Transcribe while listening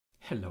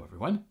Hello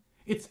everyone,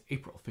 it's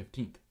April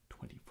 15th,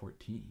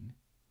 2014.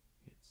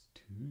 It's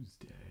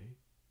Tuesday.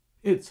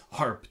 It's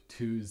Harp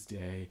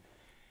Tuesday.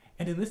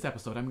 And in this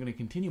episode, I'm going to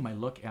continue my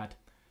look at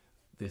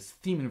this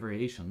Theme and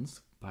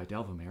Variations by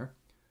Dalvimare,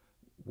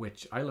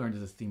 which I learned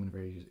as a Theme and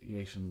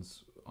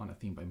Variations on a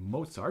theme by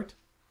Mozart,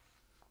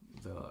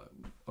 the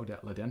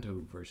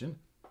Dentu version.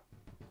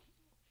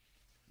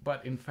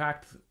 But in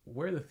fact,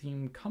 where the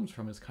theme comes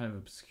from is kind of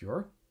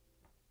obscure.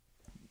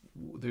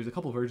 There's a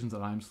couple versions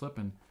at IMSLP,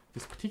 and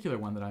this particular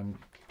one that I'm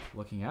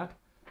looking at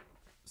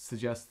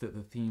suggests that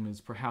the theme is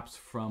perhaps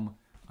from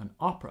an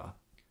opera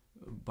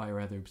by a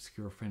rather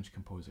obscure French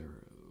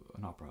composer,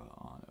 an opera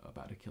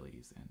about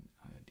Achilles and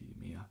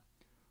Dentu,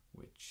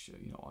 which,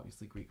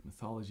 obviously Greek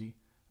mythology.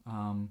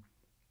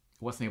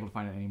 Wasn't able to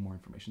find out any more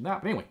information on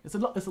that. But anyway, it's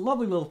a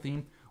lovely little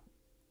theme.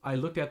 I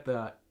looked at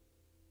the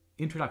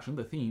introduction,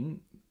 the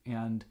theme,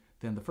 and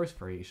then the first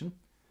variation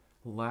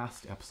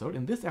last episode.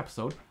 In this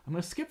episode, I'm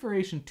going to skip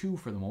variation 2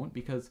 for the moment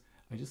because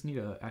I just need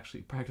to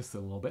actually practice it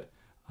a little bit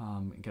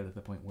and get to the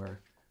point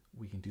where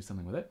we can do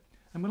something with it.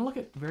 I'm going to look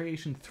at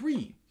variation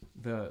 3,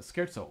 the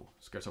scherzo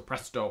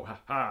presto,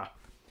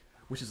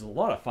 which is a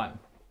lot of fun.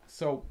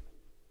 So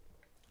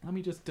let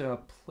me just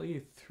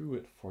play through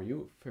it for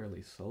you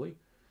fairly slowly.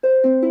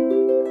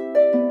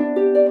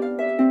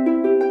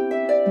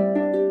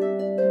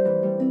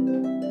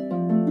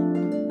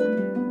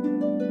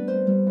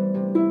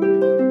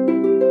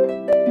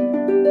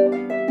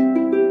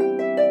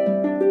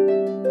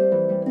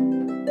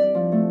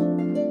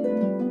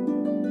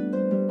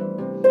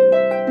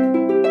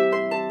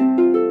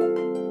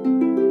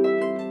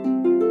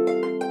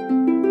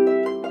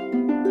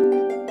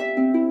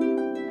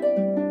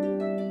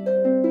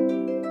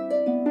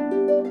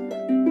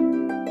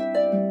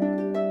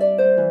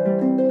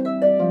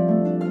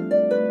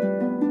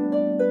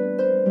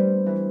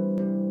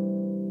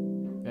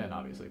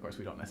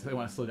 We don't necessarily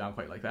want to slow down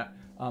quite like that.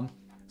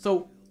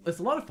 So it's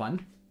a lot of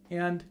fun,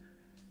 and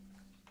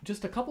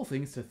just a couple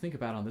things to think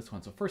about on this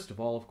one. So first of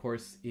all, of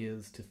course,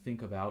 is to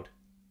think about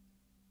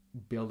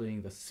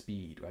building the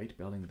speed, right?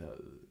 Building the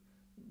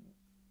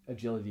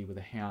agility with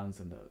the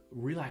hands and the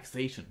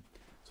relaxation.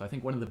 So I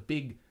think one of the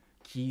big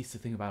keys to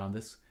think about on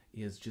this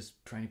is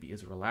just trying to be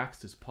as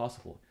relaxed as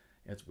possible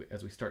as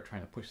we start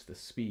trying to push the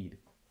speed.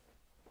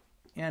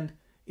 And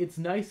it's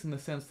nice in the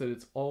sense that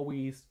it's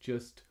always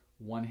just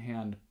one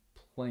hand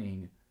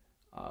playing,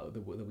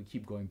 that we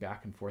keep going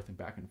back and forth,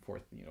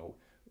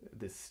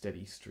 this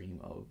steady stream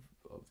of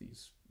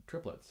these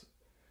triplets.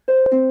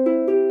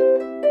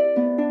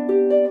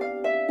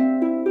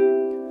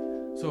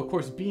 So of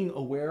course, being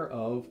aware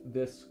of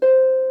this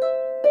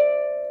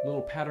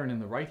little pattern in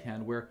the right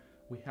hand where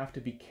we have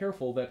to be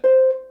careful that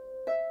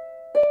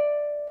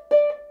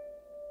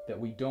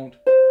we don't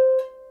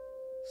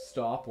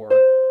stop or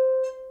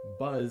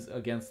buzz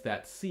against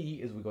that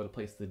C as we go to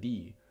place the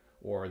D,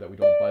 or that we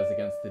don't buzz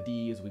against the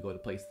D as we go to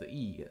place the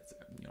E,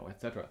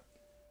 etc.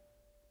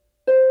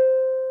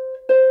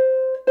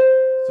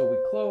 So we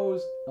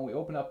close and we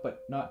open up,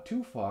 but not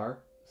too far,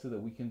 so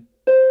that we can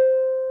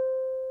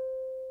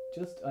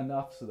just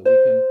enough so that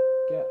we can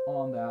get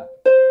on that,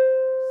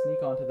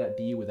 sneak onto that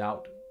D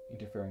without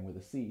interfering with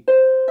the C.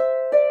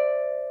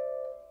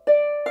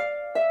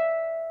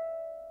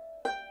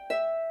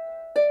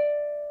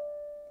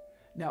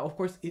 Now, of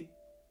course, it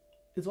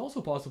is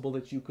also possible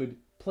that you could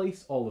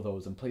place all of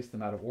those and place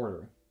them out of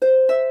order.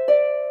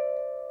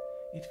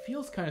 It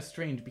feels kind of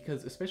strange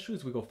because, especially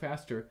as we go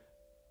faster,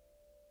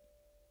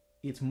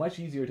 it's much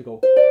easier to go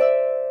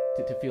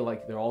to feel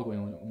like they're all going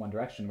in one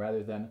direction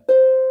rather than,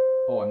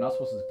 oh, I'm not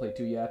supposed to play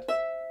 2 yet.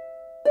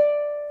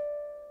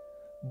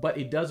 But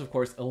it does, of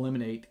course,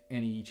 eliminate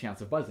any chance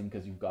of buzzing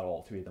because you've got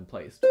all 3 of them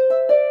placed.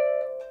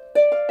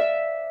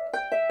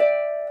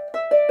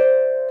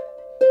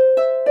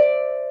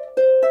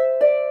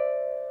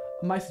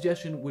 My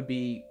suggestion would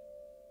be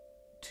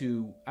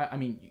to,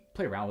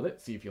 play around with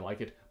it, see if you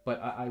like it,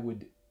 but I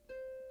would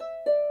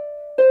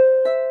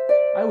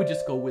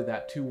just go with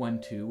that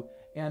 2-1-2,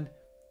 and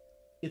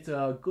it's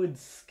a good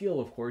skill,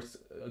 of course,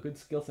 a good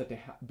skill set to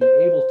be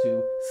able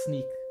to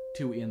sneak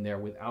 2 in there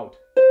without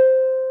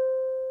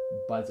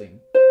buzzing.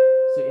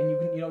 So, and you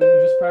can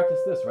just practice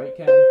this, right?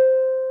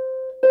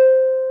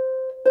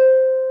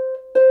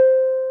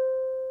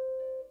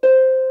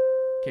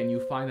 Can you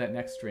find that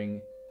next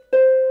string,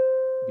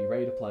 be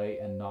ready to play,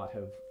 and not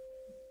have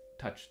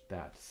touched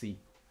that C?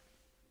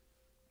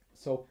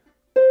 So,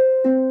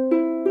 and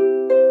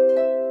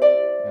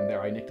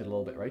there I nicked it a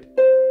little bit, right?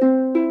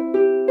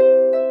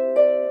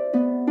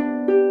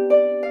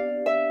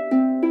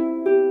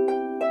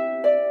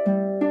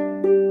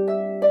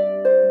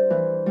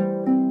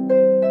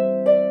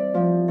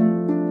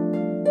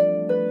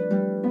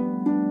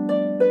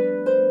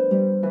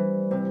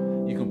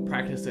 You can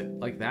practice it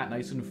like that,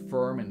 nice and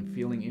firm and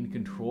feeling in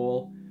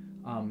control.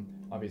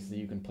 Obviously,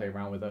 you can play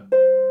around with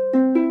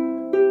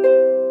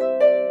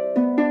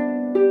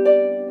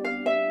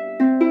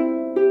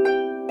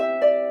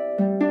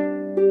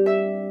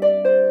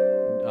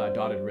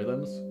dotted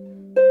rhythms.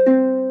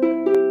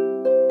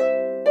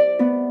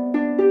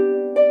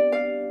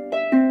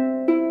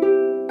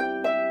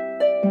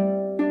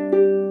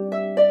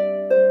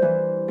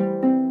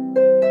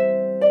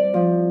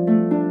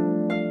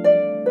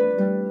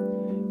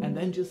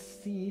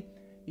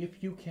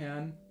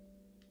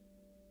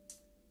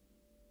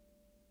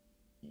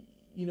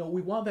 you know,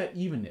 we want that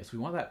evenness. We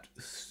want that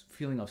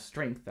feeling of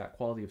strength, that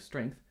quality of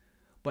strength.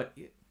 But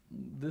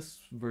this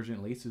version,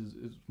 at least, is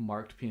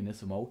marked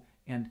pianissimo.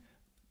 And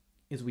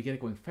as we get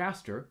it going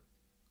faster,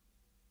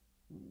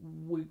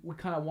 we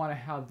kind of want to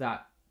have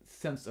that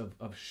sense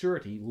of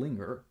surety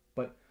linger.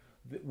 But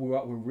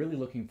what we're really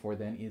looking for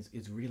then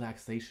is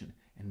relaxation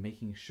and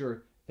making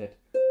sure that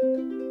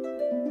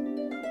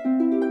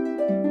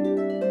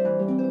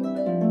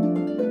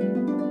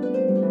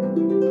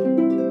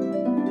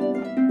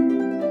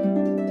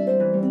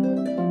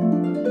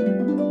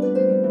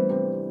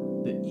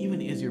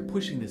even as you're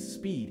pushing the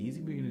speed,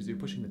 even as you're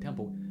pushing the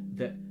tempo,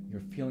 that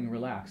you're feeling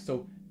relaxed.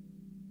 So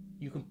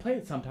you can play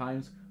it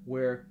sometimes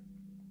where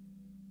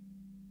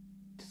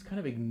just kind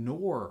of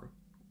ignore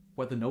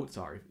what the notes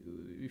are.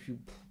 If you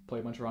play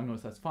a bunch of wrong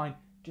notes, that's fine.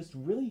 Just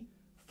really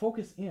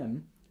focus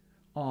in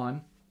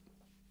on,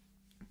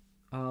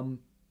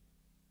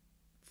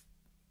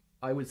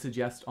 I would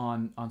suggest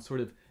on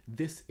sort of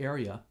this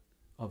area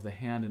of the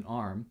hand and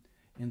arm,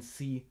 and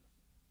see,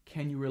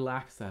 can you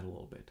relax that a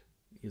little bit?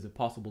 Is it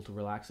possible to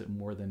relax it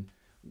more than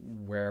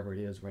wherever it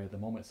is right at the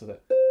moment, so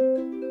that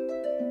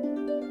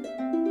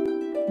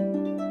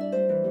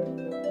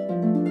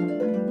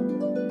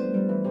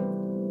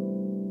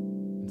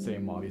and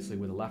same obviously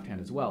with the left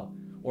hand as well,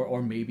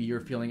 or maybe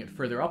you're feeling it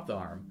further up the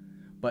arm,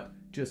 but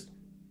just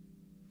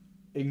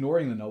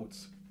ignoring the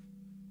notes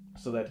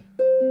so that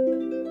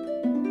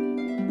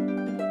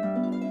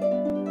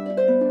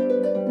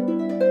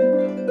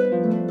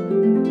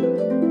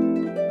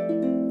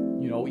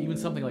you know, even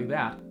something like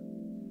that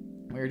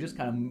where you're just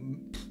kind of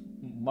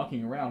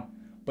mucking around,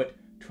 but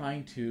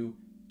trying to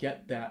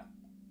get that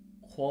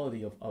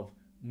quality of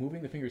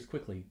moving the fingers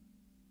quickly,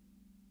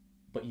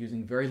 but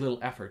using very little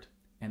effort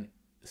and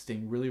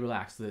staying really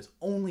relaxed. So there's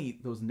only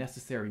those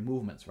necessary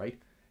movements,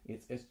 right?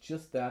 It's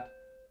just that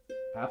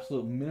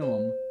absolute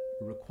minimum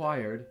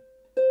required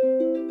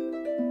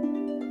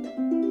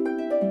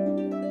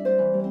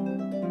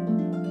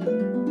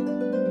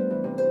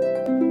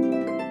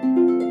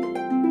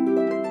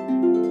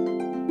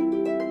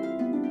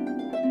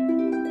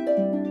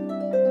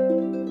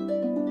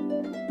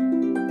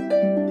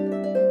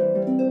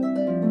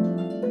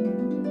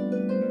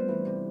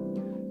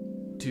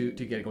to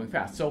get it going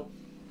fast. So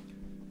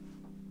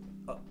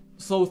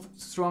slow,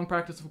 strong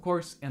practice, of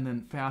course, and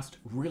then fast,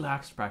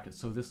 relaxed practice.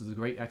 So this is a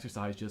great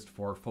exercise just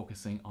for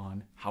focusing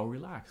on how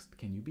relaxed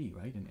can you be,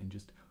 right? And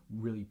just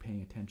really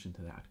paying attention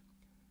to that.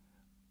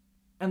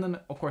 And then,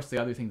 of course, the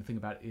other thing to think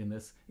about in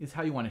this is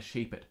how you want to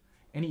shape it.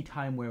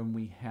 Anytime when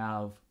we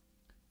have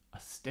a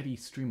steady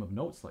stream of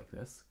notes like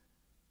this,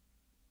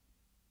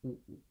 it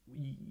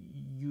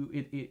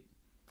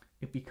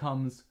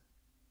becomes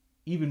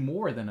even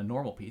more than a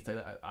normal piece.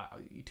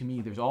 To me,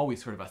 there's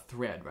always sort of a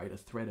thread, right? A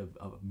thread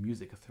of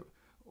music,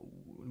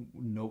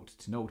 note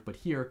to note. But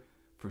here,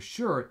 for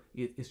sure,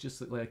 it's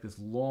just like this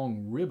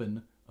long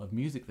ribbon of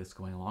music that's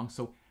going along.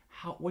 So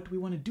what do we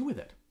want to do with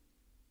it?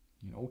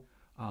 You know,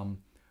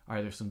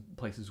 are there some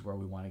places where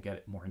we want to get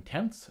it more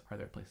intense? Are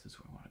there places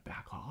where we want to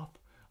back off?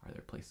 Are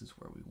there places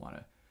where we want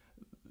to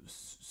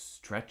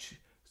stretch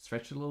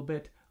it a little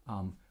bit?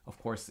 Of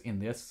course, in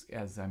this,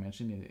 as I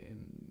mentioned, in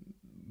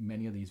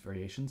many of these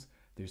variations,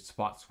 there's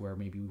spots where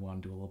maybe we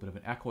want to do a little bit of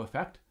an echo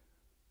effect.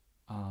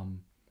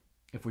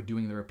 If we're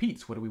doing the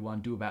repeats, what do we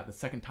want to do about the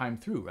second time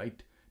through,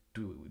 right?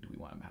 Do we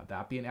want to have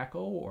that be an echo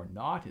or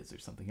not? Is there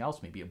something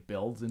else? Maybe it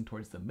builds in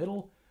towards the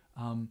middle.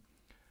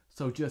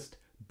 So just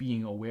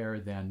being aware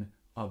then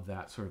of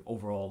that sort of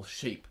overall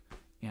shape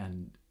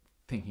and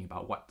thinking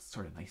about what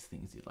sort of nice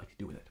things you'd like to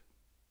do with it.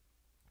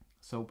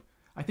 So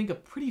I think a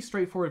pretty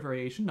straightforward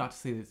variation, not to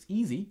say that it's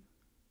easy,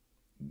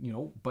 you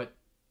know, but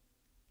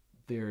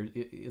there,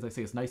 as I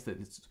say, it's nice that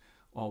it's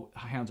all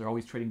hands are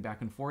always trading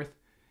back and forth,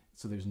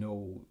 so there's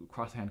no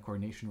cross-hand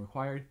coordination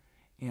required,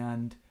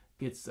 and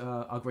it's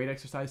a great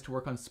exercise to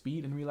work on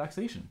speed and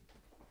relaxation.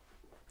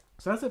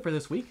 So that's it for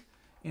this week,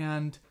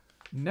 and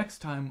next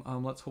time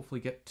let's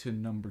hopefully get to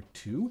number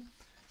 2,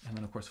 and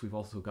then of course we've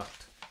also got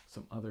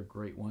some other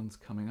great ones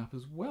coming up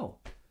as well.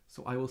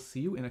 So I will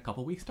see you in a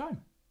couple weeks'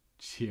 time.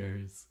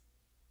 Cheers.